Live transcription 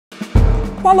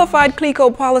Qualified Clico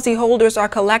policyholders are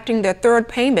collecting their third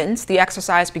payments. The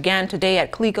exercise began today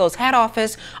at Clico's head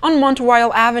office on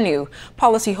Mont-Royal Avenue.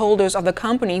 Policyholders of the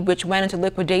company, which went into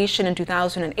liquidation in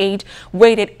 2008,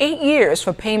 waited 8 years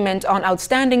for payment on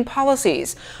outstanding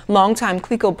policies. Longtime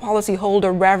Clico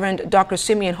policyholder Reverend Dr.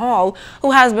 Simeon Hall,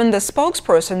 who has been the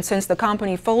spokesperson since the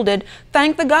company folded,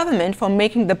 thanked the government for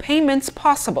making the payments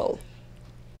possible.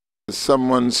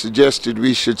 Someone suggested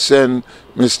we should send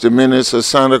Mr. Minnis a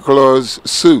Santa Claus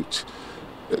suit.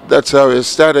 That's how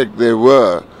ecstatic they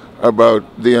were about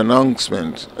the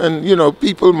announcement. And, you know,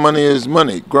 people, money is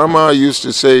money. Grandma used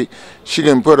to say she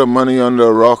can put her money under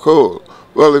a rock hole.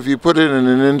 Well, if you put it in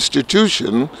an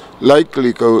institution like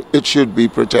Clico, it should be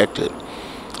protected.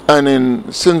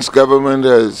 And since government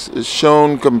has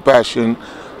shown compassion,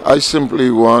 I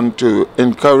simply want to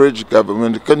encourage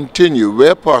government to continue,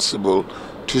 where possible,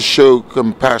 to show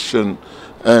compassion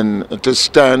and to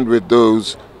stand with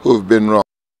those who have been wrong.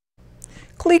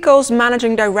 Clico's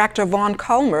managing director Vaughn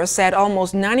Culmer said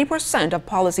almost 90% of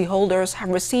policyholders have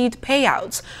received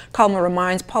payouts. Culmer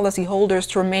reminds policyholders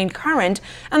to remain current,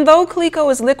 and though Clico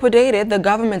is liquidated, the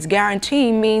government's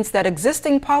guarantee means that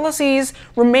existing policies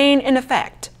remain in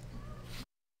effect.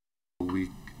 We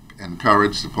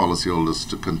encourage the policyholders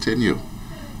to continue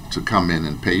to come in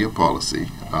and pay your policy.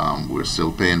 We're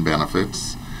still paying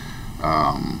benefits.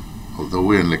 Although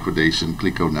we're in liquidation,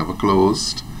 Clico never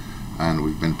closed, and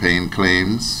we've been paying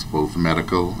claims, both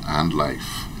medical and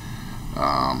life,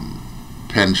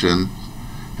 pension,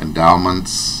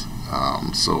 endowments,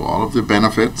 so all of the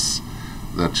benefits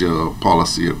that your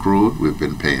policy accrued, we've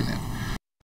been paying it.